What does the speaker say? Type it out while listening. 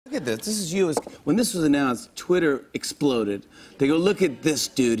Look at this. This is you. When this was announced, Twitter exploded. They go, look at this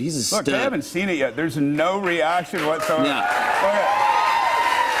dude. He's a stud. Look, they haven't seen it yet. There's no reaction whatsoever. Yeah.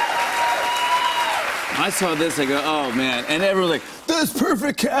 I saw this, I go, oh, man. And everyone's like, that's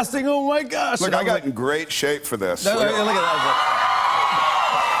perfect casting, oh, my gosh. Look, I got in great shape for this. No, look at that.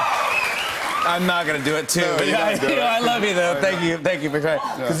 I'm not going to do it, too. No, but I love you, though. Thank you for trying.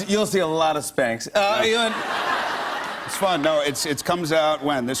 Because you'll see a lot of spanks. It's fun. No, it comes out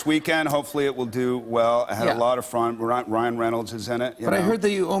when? This weekend. Hopefully it will do well. I had a lot of fun. Ryan Reynolds is in it. But I heard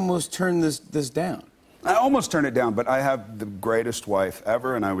that you almost turned this down. I almost turned it down, but I have the greatest wife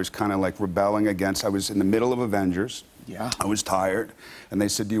ever, and I was kind of like rebelling against. I was in the middle of Avengers. Yeah. I was tired, and they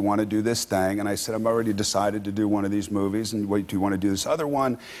said, do you want to do this thing? And I said, I've already decided to do one of these movies, and wait, do you want to do this other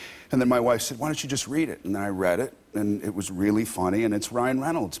one? And then my wife said, why don't you just read it? And then I read it, and it was really funny, and it's Ryan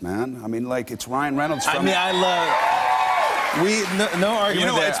Reynolds, man. I mean, like, it's Ryan Reynolds from... I mean, I love... no argument you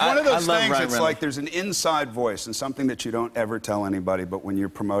know, there. It's one of those things, Ryan it's like there's an inside voice and something that you don't ever tell anybody, but when you're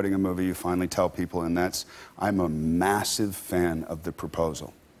promoting a movie, you finally tell people, and that's, I'm a massive fan of The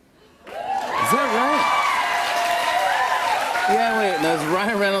Proposal. Is that right? Yeah, wait, no, it's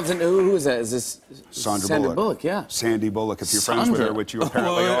Ryan Reynolds and who is that? Is this Sandra Bullock? Yeah. Sandy Bullock, if you're friends with her, which you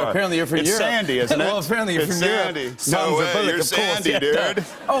apparently are. Apparently you're from It's Europe. Sandy, isn't it? Well, apparently you're from Sandy. Europe. So Bullock, you're of Sandy, course. dude.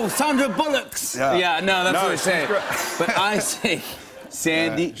 Oh, Sandra Bullock's. Yeah. No, that's what I say. But I say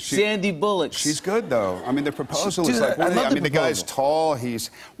Sandy, Sandy Bullock. She's good, though. I mean, The Proposal Dude, is like, I mean, the guy's tall,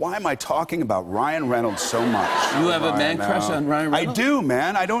 why am I talking about Ryan Reynolds so much? You have a man crush on Ryan Reynolds? I do,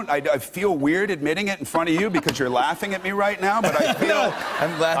 man. I feel weird admitting it in front of you because you're laughing at me right now, but I feel, No,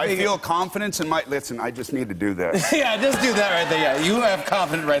 I'm laughing. I feel confidence in my, listen, I just need to do this. Yeah, just do that right there. Yeah, you have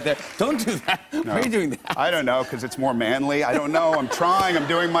confidence right there. Don't do that. No. Why are you doing that? I don't know, because it's more manly. I don't know. I'm trying. I'm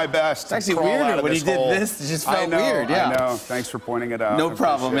doing my best. It's actually weirder when he did this. It just felt weird. Yeah. I know. Thanks for pointing it out. No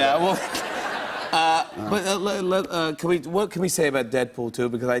problem. Yeah. Well, what can we say about Deadpool 2?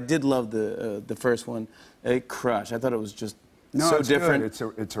 Because I did love the first one. Crush. I thought it was just so it's different.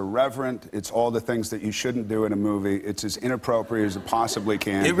 Good. It's irreverent. It's all the things that you shouldn't do in a movie. It's as inappropriate as it possibly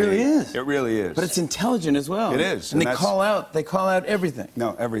can. It really is. It really is. But it's intelligent as well. It is. And they call out everything.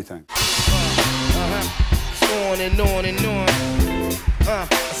 No, everything. On and on and on. I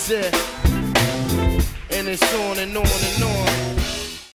said, and it's on and on and on.